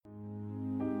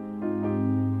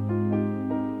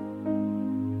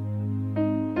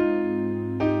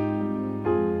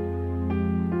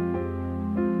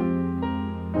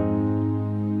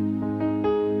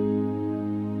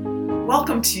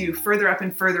Welcome to Further Up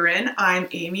and Further In. I'm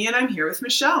Amy and I'm here with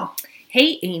Michelle.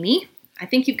 Hey, Amy. I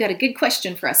think you've got a good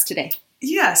question for us today.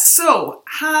 Yes, so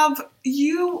have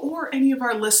you or any of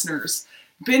our listeners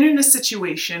been in a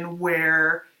situation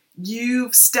where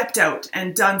you've stepped out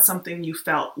and done something you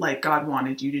felt like God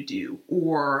wanted you to do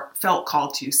or felt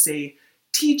called to, say,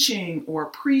 teaching or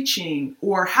preaching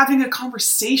or having a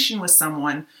conversation with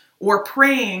someone or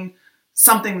praying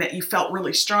something that you felt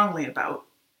really strongly about?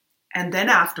 And then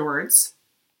afterwards,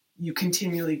 you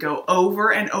continually go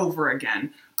over and over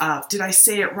again. Did I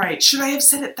say it right? Should I have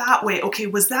said it that way? Okay,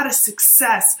 was that a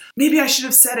success? Maybe I should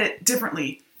have said it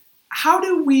differently. How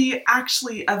do we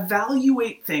actually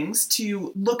evaluate things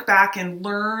to look back and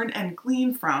learn and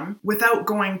glean from without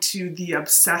going to the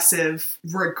obsessive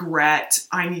regret,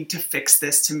 I need to fix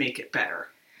this to make it better?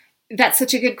 That's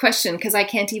such a good question because I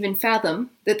can't even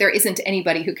fathom that there isn't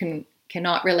anybody who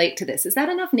cannot relate to this. Is that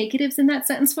enough negatives in that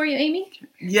sentence for you, Amy?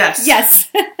 Yes. Yes.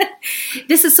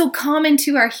 This is so common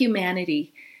to our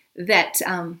humanity that,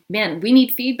 we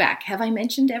need feedback. Have I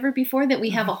mentioned ever before that we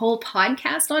have a whole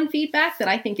podcast on feedback that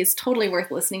I think is totally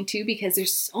worth listening to because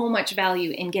there's so much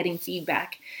value in getting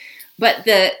feedback. But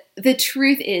the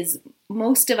truth is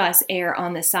most of us err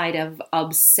on the side of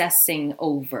obsessing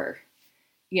over,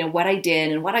 what I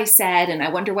did and what I said, and I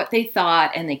wonder what they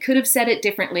thought, and they could have said it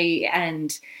differently.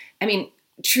 And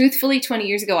truthfully, 20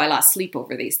 years ago, I lost sleep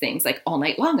over these things. Like all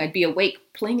night long, I'd be awake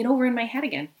playing it over in my head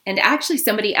again. And actually,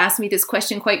 somebody asked me this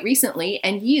question quite recently,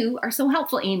 and you are so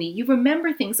helpful, Amy. You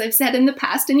remember things I've said in the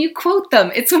past and you quote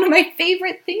them. It's one of my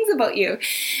favorite things about you.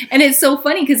 And it's so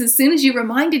funny because as soon as you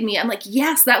reminded me, I'm like,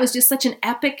 yes, that was just such an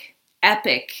epic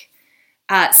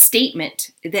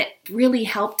statement that really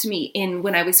helped me in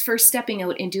when I was first stepping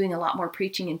out and doing a lot more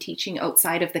preaching and teaching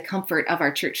outside of the comfort of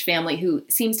our church family, who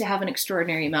seems to have an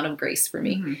extraordinary amount of grace for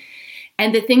me. Mm-hmm.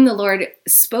 And the thing the Lord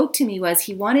spoke to me was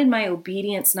He wanted my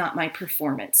obedience, not my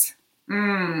performance.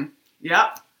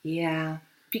 Yep. Yeah.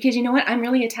 Because you know what? I'm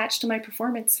really attached to my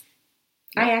performance.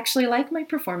 Yep. I actually like my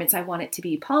performance. I want it to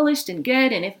be polished and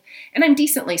good. And I'm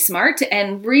decently smart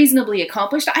and reasonably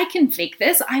accomplished, I can fake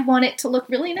this. I want it to look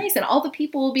really nice. And all the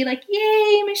people will be like,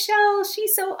 yay, Michelle,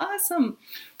 she's so awesome.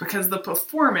 Because the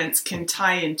performance can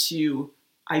tie into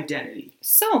identity.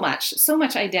 So much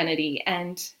identity.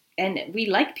 And we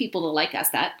like people to like us.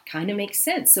 That kind of makes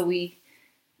sense. So we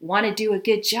want to do a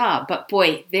good job. But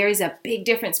boy, there's a big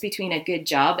difference between a good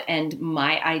job and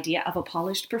my idea of a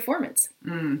polished performance.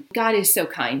 God is so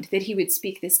kind that He would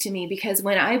speak this to me, because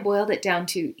when I boiled it down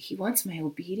to He wants my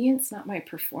obedience, not my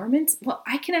performance, well,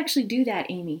 I can actually do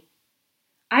that, Amy.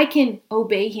 I can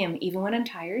obey Him even when I'm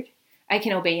tired. I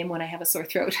can obey Him when I have a sore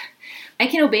throat. I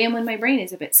can obey Him when my brain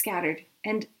is a bit scattered.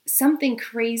 And something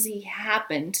crazy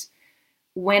happened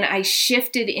when I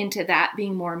shifted into that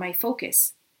being more my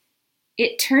focus.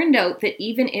 It turned out that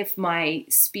even if my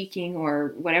speaking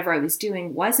or whatever I was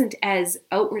doing wasn't as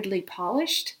outwardly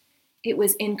polished, it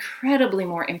was incredibly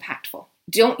more impactful.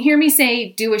 Don't hear me say,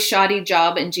 do a shoddy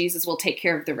job and Jesus will take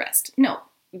care of the rest. No,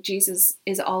 Jesus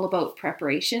is all about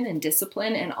preparation and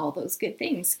discipline and all those good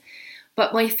things.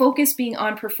 But my focus being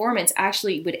on performance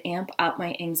actually would amp up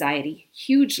my anxiety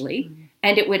hugely,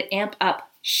 and it would amp up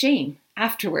shame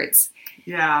afterwards.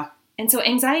 Yeah. And so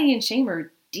anxiety and shame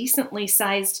are decently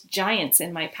sized giants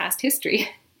in my past history.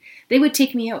 They would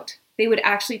take me out. They would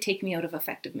actually take me out of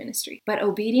effective ministry. But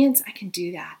obedience, I can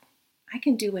do that. I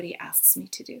can do what He asks me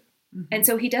to do. Mm-hmm. And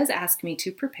so He does ask me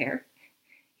to prepare.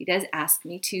 He does ask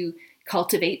me to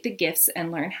cultivate the gifts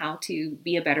and learn how to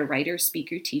be a better writer,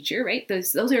 speaker, teacher, right?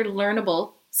 Those are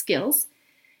learnable skills.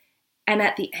 And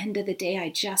at the end of the day, I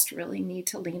just really need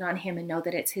to lean on Him and know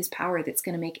that it's His power that's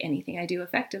going to make anything I do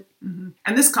effective. Mm-hmm.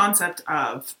 And this concept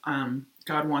of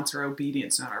God wants our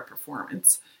obedience, not our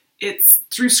performance, it's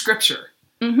through Scripture.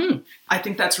 Mm-hmm. I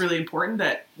think that's really important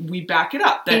that we back it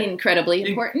up. Incredibly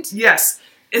important. Yes.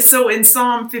 So in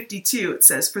Psalm 52, it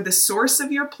says, "For the source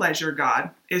of your pleasure,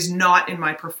 God, is not in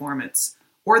my performance,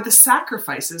 or the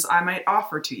sacrifices I might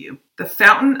offer to you. The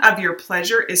fountain of your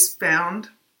pleasure is found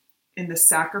in the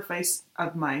sacrifice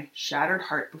of my shattered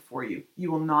heart before you.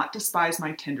 You will not despise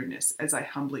my tenderness as I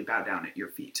humbly bow down at your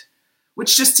feet."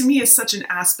 Which just to me is such an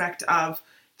aspect of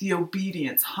the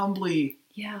obedience, humbly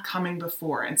coming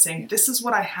before and saying, this is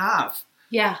what I have.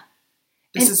 Yeah.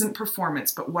 This isn't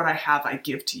performance, but what I have, I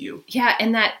give to you. Yeah.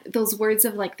 And those words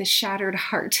of like the shattered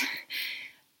heart,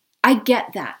 I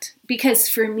get that, because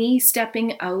for me,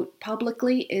 stepping out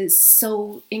publicly is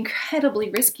so incredibly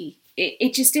risky.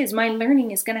 It just is. My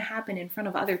learning is going to happen in front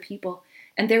of other people.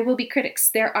 And there will be critics.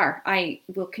 There are. I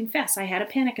will confess, I had a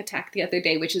panic attack the other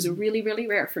day, which is really, really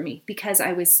rare for me, because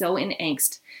I was so in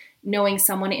angst knowing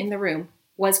someone in the room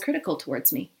was critical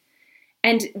towards me.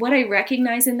 And what I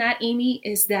recognize in that, Amy,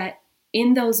 is that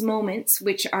in those moments,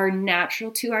 which are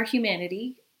natural to our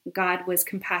humanity, God was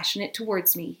compassionate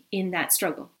towards me in that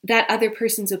struggle. That other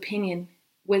person's opinion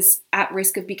was at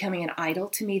risk of becoming an idol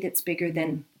to me that's bigger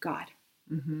than God.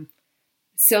 Mm-hmm.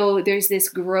 So there's this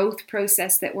growth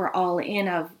process that we're all in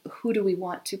of who do we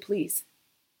want to please?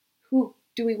 Who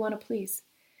do we want to please?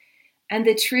 And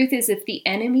the truth is, if the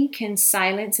enemy can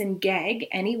silence and gag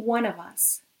any one of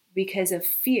us because of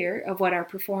fear of what our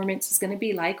performance is going to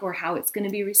be like or how it's going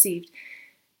to be received,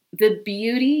 the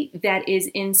beauty that is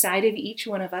inside of each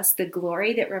one of us, the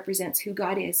glory that represents who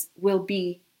God is, will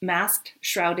be masked,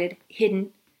 shrouded, hidden,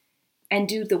 and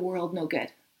do the world no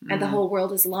good. And the whole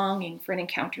world is longing for an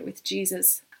encounter with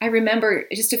Jesus. I remember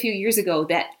just a few years ago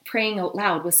that praying out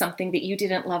loud was something that you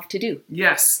didn't love to do.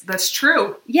 Yes, that's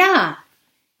true. Yeah.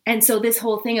 And so this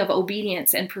whole thing of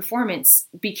obedience and performance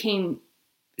became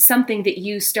something that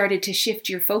you started to shift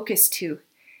your focus to.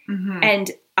 Mm-hmm.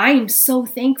 And I'm so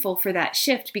thankful for that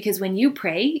shift, because when you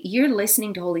pray, you're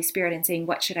listening to Holy Spirit and saying,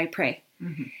 what should I pray?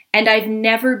 Mm-hmm. And I've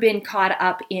never been caught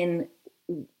up in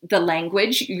the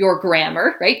language, your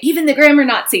grammar, right? Even the grammar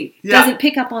Nazi doesn't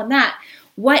pick up on that.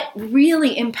 What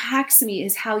really impacts me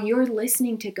is how you're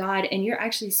listening to God and you're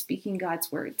actually speaking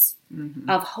God's words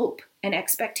of hope and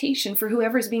expectation for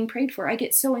whoever's being prayed for. I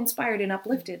get so inspired and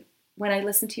uplifted when I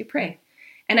listen to you pray.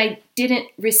 And I didn't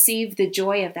receive the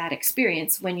joy of that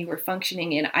experience when you were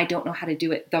functioning in, I don't know how to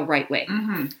do it the right way.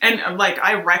 Mm-hmm. And like,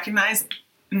 I recognize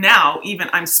now, even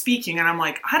I'm speaking and I'm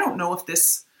like, I don't know if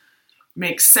this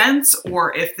makes sense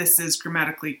or if this is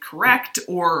grammatically correct,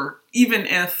 or even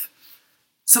if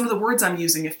some of the words I'm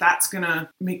using, if that's going to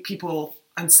make people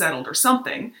unsettled or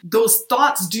something. Those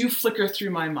thoughts do flicker through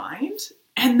my mind,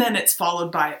 and then it's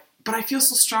followed by, but I feel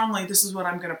so strongly this is what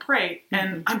I'm going to pray.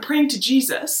 And I'm praying to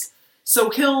Jesus, so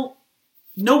he'll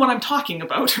know what I'm talking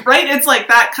about, right? It's like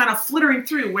that kind of flittering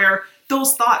through where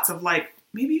those thoughts of like,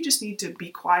 maybe you just need to be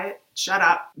quiet, shut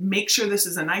up, make sure this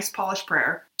is a nice polished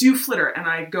prayer, do flitter. And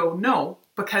I go, no,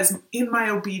 because in my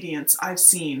obedience, I've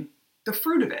seen the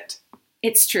fruit of it.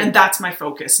 It's true. And that's my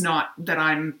focus, not that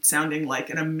I'm sounding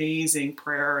like an amazing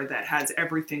prayer that has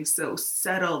everything so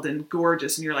settled and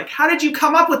gorgeous. And you're like, how did you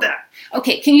come up with that?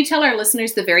 Okay, can you tell our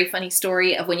listeners the very funny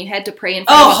story of when you had to pray in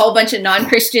front of a whole bunch of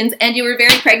non-Christians and you were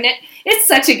very pregnant? It's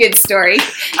such a good story.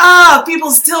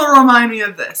 People still remind me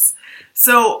of this.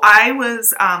 So I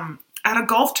was at a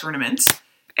golf tournament,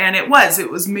 and it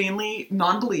was mainly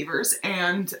non-believers,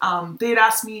 and they'd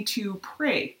asked me to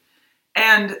pray.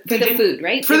 And for the food,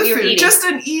 right? For the food. Eating. Just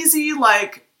an easy,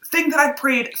 like, thing that I've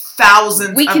prayed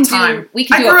thousands of times. We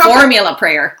can do a formula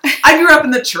prayer. I grew up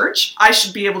in the church. I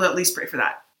should be able to at least pray for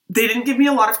that. They didn't give me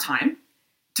a lot of time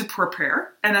to prepare.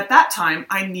 And at that time,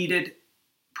 I needed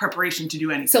preparation to do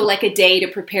anything. So like a day to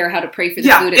prepare how to pray for the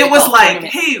food at the it was like,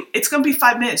 tournament. Hey, it's going to be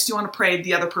 5 minutes. Do you want to pray?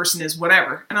 The other person is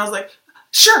whatever. And I was like,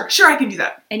 Sure, I can do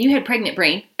that. And you had pregnant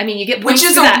brain. I mean, you get points Which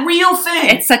is for that. a real thing.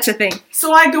 It's such a thing.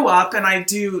 So I go up and I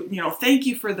do, thank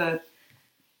you for the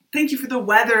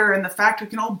weather and the fact we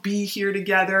can all be here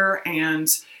together, and,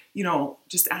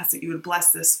 just ask that you would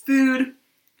bless this food.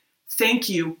 Thank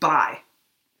you. Bye.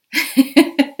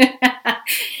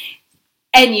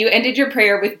 And you ended your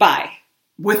prayer with bye.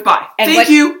 With bye. And thank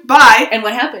you. Bye. And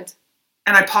what happened?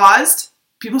 And I paused.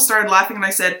 People started laughing and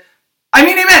I said, I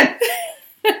mean, amen.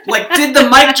 Like, did the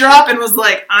mic drop and was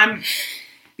like, I'm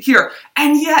here.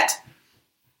 And yet,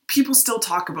 people still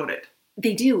talk about it.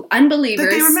 They do. Unbelievers.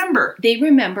 That they remember. They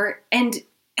remember. And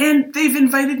they've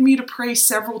invited me to pray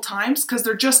several times because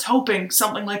they're just hoping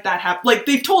something like that happens. Like,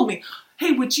 they've told me,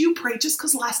 hey, would you pray? Just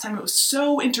because last time it was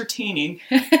so entertaining.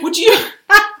 Would you?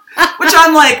 Which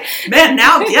I'm like, man,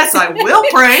 now, yes, I will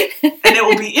pray, and it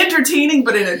will be entertaining,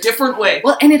 but in a different way.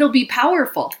 Well, and it'll be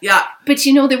powerful. Yeah. But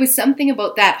there was something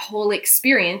about that whole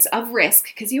experience of risk,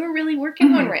 because you were really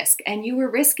working on risk, and you were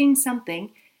risking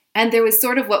something, and there was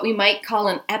sort of what we might call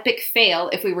an epic fail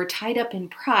if we were tied up in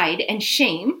pride and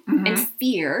shame and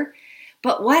fear.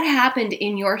 But what happened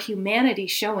in your humanity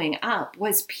showing up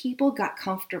was people got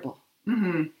comfortable.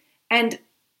 Mm-hmm. And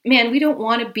man, we don't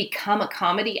want to become a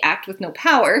comedy act with no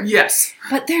power. Yes.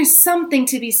 But there's something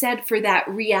to be said for that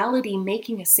reality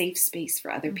making a safe space for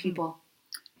other people.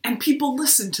 And people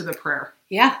listen to the prayer.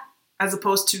 Yeah. As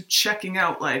opposed to checking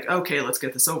out like, okay, let's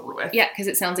get this over with. Yeah, because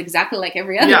it sounds exactly like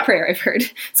every other prayer I've heard.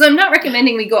 So I'm not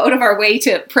recommending we go out of our way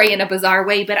to pray in a bizarre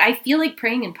way, but I feel like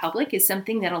praying in public is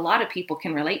something that a lot of people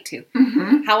can relate to.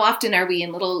 Mm-hmm. How often are we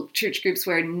in little church groups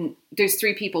where there's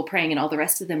 3 people praying and all the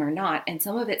rest of them are not? And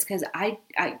some of it's because I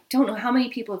don't know how many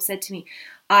people have said to me,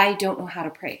 I don't know how to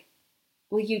pray.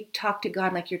 Well, you talk to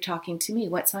God like you're talking to me.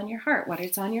 What's on your heart? What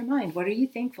is on your mind? What are you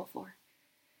thankful for?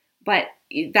 But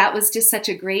that was just such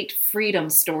a great freedom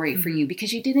story for you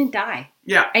because you didn't die.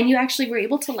 Yeah. And you actually were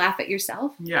able to laugh at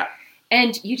yourself. Yeah.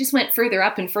 And you just went further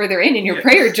up and further in your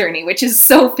prayer journey, which is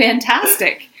so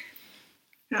fantastic.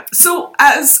 Yeah. So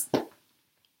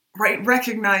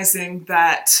recognizing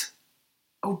that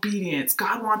obedience,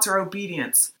 God wants our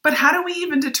obedience. But how do we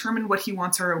even determine what he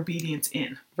wants our obedience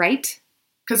in? Right.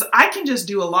 Because I can just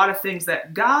do a lot of things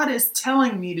that God is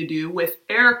telling me to do with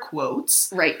air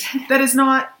quotes. Right. That is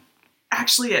not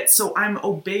actually it. So I'm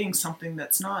obeying something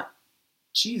that's not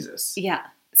Jesus. Yeah.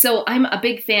 So I'm a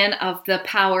big fan of the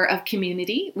power of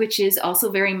community, which is also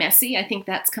very messy. I think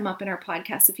that's come up in our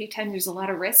podcast a few times. There's a lot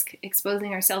of risk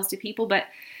exposing ourselves to people, but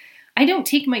I don't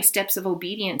take my steps of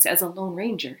obedience as a lone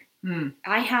ranger.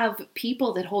 I have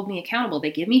people that hold me accountable.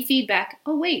 They give me feedback.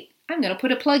 Oh, wait, I'm going to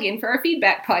put a plug in for our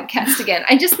feedback podcast again.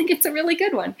 I just think it's a really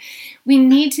good one. We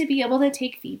need to be able to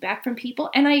take feedback from people.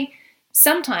 And I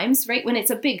sometimes, right, when it's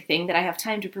a big thing that I have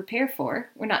time to prepare for,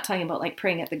 we're not talking about like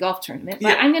praying at the golf tournament,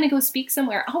 but I'm going to go speak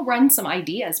somewhere. I'll run some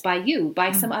ideas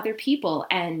by some other people.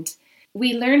 And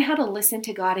we learn how to listen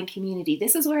to God in community.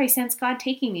 This is where I sense God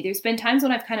taking me. There's been times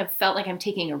when I've kind of felt like I'm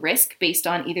taking a risk based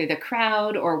on either the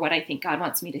crowd or what I think God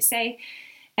wants me to say.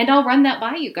 And I'll run that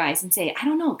by you guys and say, I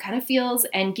don't know, it kind of feels,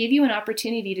 and give you an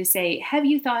opportunity to say, have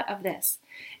you thought of this?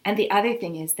 And the other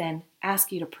thing is then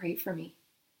ask you to pray for me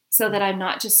so that I'm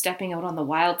not just stepping out on the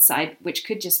wild side, which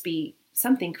could just be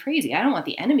something crazy. I don't want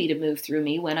the enemy to move through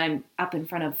me when I'm up in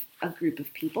front of a group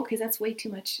of people because that's way too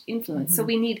much influence. So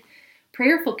we need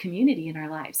prayerful community in our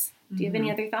lives. Do you have any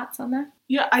other thoughts on that?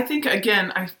 Yeah, I think,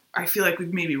 again, I feel like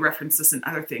we've maybe referenced this in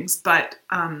other things, but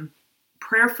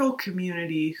prayerful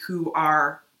community who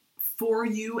are for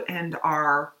you and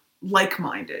are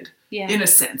like-minded in a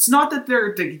sense. Not that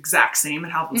they're the exact same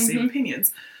and have the same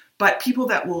opinions, but people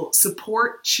that will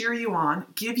support, cheer you on,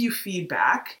 give you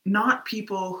feedback, not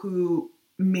people who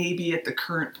maybe at the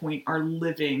current point are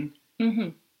living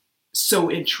so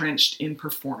entrenched in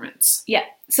performance. Yeah.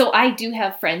 So I do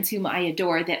have friends whom I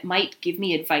adore that might give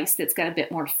me advice that's got a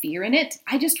bit more fear in it.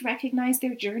 I just recognize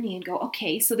their journey and go,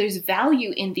 okay, so there's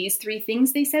value in these three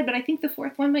things they said, but I think the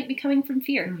fourth one might be coming from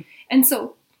fear. And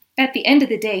so at the end of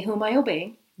the day, who am I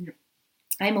obeying?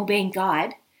 I'm obeying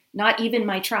God, not even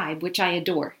my tribe, which I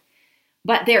adore,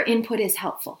 but their input is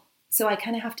helpful. So I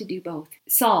kind of have to do both.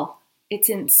 Saul, it's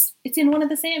in one of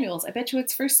the Samuels. I bet you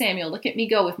it's 1 Samuel. Look at me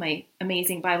go with my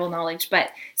amazing Bible knowledge.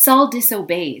 But Saul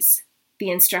disobeys the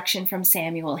instruction from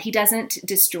Samuel. He doesn't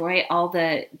destroy all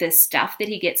the stuff that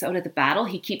he gets out of the battle.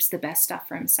 He keeps the best stuff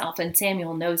for himself. And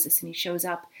Samuel knows this and he shows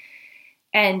up.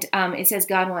 And it says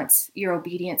God wants your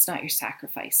obedience, not your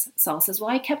sacrifice. Saul says, well,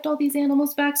 I kept all these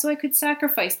animals back so I could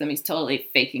sacrifice them. He's totally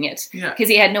faking it because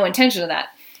he had no intention of that.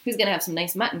 He was going to have some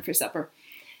nice mutton for supper.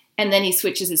 And then he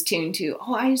switches his tune to,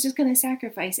 I was just going to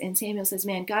sacrifice. And Samuel says,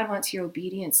 man, God wants your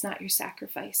obedience, not your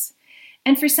sacrifice.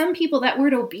 And for some people, that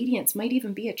word obedience might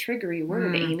even be a triggery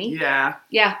word, Amy. Yeah.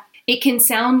 Yeah. It can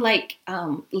sound like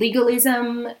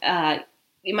legalism.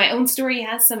 My own story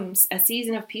has a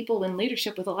season of people in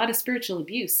leadership with a lot of spiritual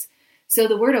abuse. So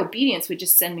the word obedience would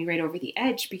just send me right over the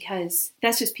edge because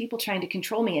that's just people trying to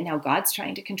control me. And now God's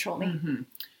trying to control me.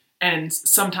 And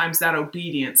sometimes that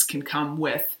obedience can come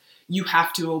with, you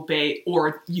have to obey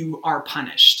or you are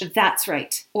punished. That's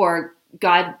right. Or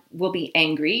God will be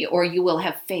angry or you will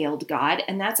have failed God.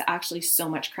 And that's actually so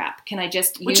much crap. Can I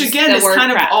just use the word crap? Which again is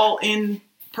kind of all in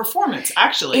performance,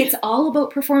 actually. It's all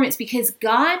about performance because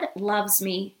God loves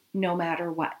me no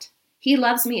matter what. He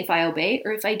loves me if I obey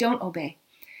or if I don't obey.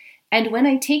 And when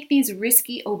I take these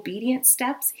risky obedience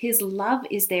steps, his love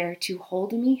is there to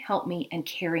hold me, help me, and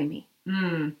carry me.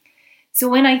 So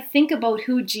when I think about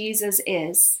who Jesus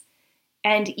is,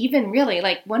 and even really,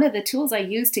 like one of the tools I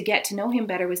used to get to know him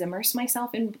better was immerse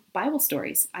myself in Bible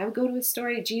stories. I would go to a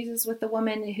story of Jesus with the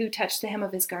woman who touched the hem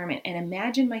of his garment and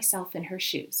imagine myself in her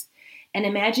shoes and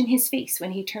imagine his face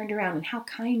when he turned around and how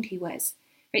kind he was.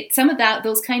 Right? Some of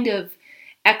those kind of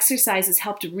exercises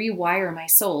helped rewire my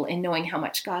soul in knowing how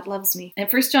much God loves me.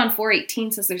 And 1 John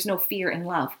 4:18 says there's no fear in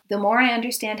love. The more I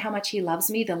understand how much he loves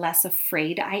me, the less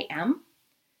afraid I am.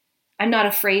 I'm not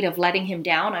afraid of letting him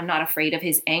down. I'm not afraid of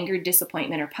his anger,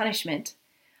 disappointment, or punishment.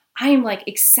 I am like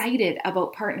excited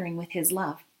about partnering with his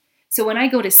love. So when I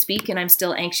go to speak and I'm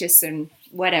still anxious and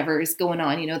whatever is going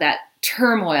on, that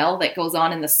turmoil that goes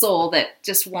on in the soul that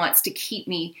just wants to keep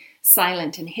me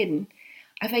silent and hidden.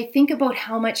 If I think about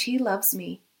how much he loves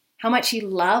me, how much he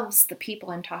loves the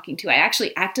people I'm talking to, I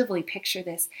actually actively picture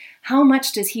this. How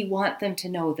much does he want them to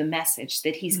know the message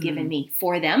that he's given me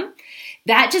for them?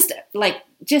 That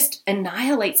just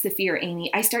annihilates the fear,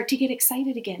 Amy. I start to get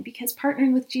excited again because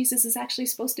partnering with Jesus is actually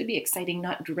supposed to be exciting,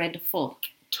 not dreadful.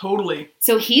 Totally.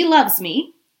 So he loves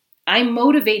me. I'm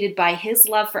motivated by his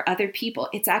love for other people.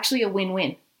 It's actually a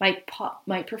win-win.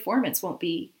 My performance won't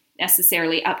be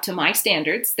necessarily up to my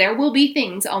standards. There will be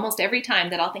things almost every time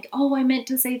that I'll think, oh, I meant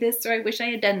to say this, or I wish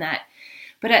I had done that.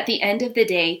 But at the end of the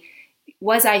day,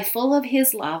 was I full of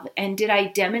his love, and did I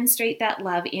demonstrate that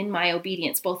love in my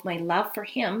obedience, both my love for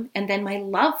him and then my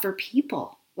love for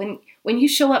people? When you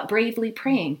show up bravely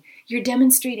praying, you're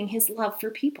demonstrating his love for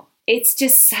people. It's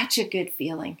just such a good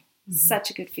feeling. Mm-hmm. Such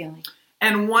a good feeling.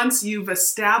 And once you've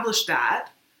established that,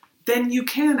 then you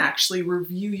can actually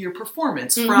review your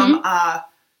performance from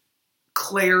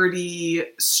clarity,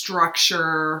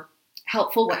 structure.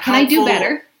 Helpful. What can I do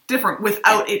better? Different,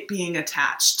 without it being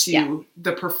attached to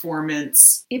the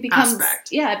performance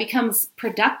aspect. Yeah, it becomes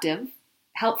productive,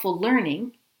 helpful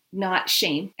learning, not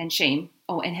shame. And shame.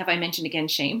 Oh, and have I mentioned again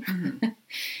shame?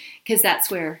 Because that's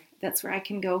where I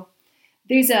can go.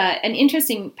 There's an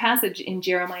interesting passage in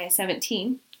Jeremiah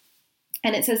 17.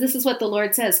 And it says, this is what the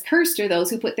Lord says, cursed are those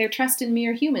who put their trust in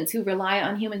mere humans, who rely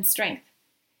on human strength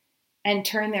and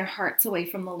turn their hearts away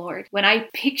from the Lord. When I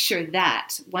picture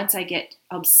that, once I get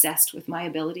obsessed with my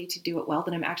ability to do it well,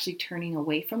 that I'm actually turning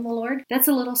away from the Lord, that's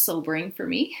a little sobering for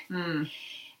me. Mm.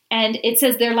 And it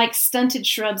says they're like stunted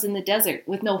shrubs in the desert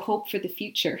with no hope for the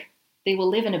future. They will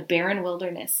live in a barren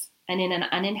wilderness and in an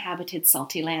uninhabited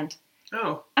salty land.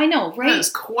 Oh, I know, right? That is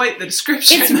quite the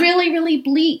description. It's really, really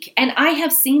bleak. And I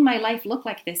have seen my life look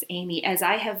like this, Amy, as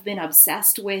I have been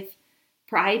obsessed with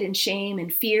pride and shame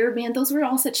and fear. Man, those were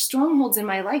all such strongholds in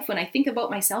my life. When I think about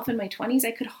myself in my 20s,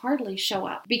 I could hardly show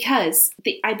up because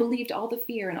I believed all the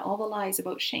fear and all the lies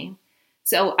about shame.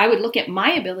 So I would look at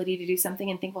my ability to do something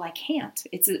and think, well, I can't.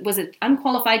 It was an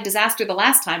unqualified disaster the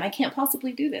last time. I can't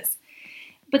possibly do this.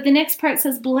 But the next part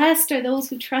says, blessed are those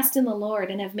who trust in the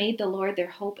Lord and have made the Lord their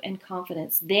hope and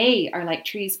confidence. They are like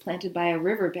trees planted by a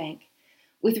riverbank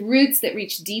with roots that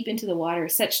reach deep into the water.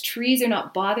 Such trees are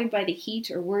not bothered by the heat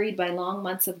or worried by long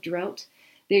months of drought.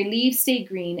 Their leaves stay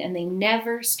green and they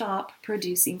never stop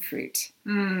producing fruit.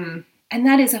 Mm. And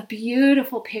that is a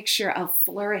beautiful picture of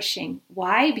flourishing.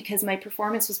 Why? Because my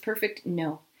performance was perfect?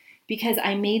 No. Because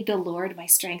I made the Lord my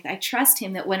strength. I trust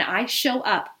him that when I show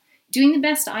up, doing the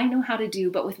best I know how to do,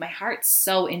 but with my heart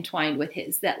so entwined with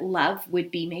his, that love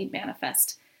would be made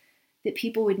manifest, that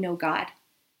people would know God.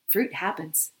 Fruit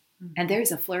happens, and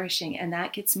there's a flourishing, and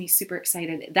that gets me super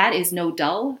excited. That is no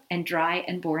dull and dry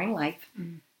and boring life.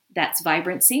 That's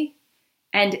vibrancy.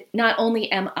 And not only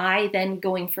am I then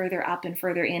going further up and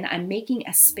further in, I'm making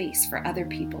a space for other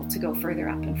people to go further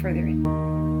up and further in.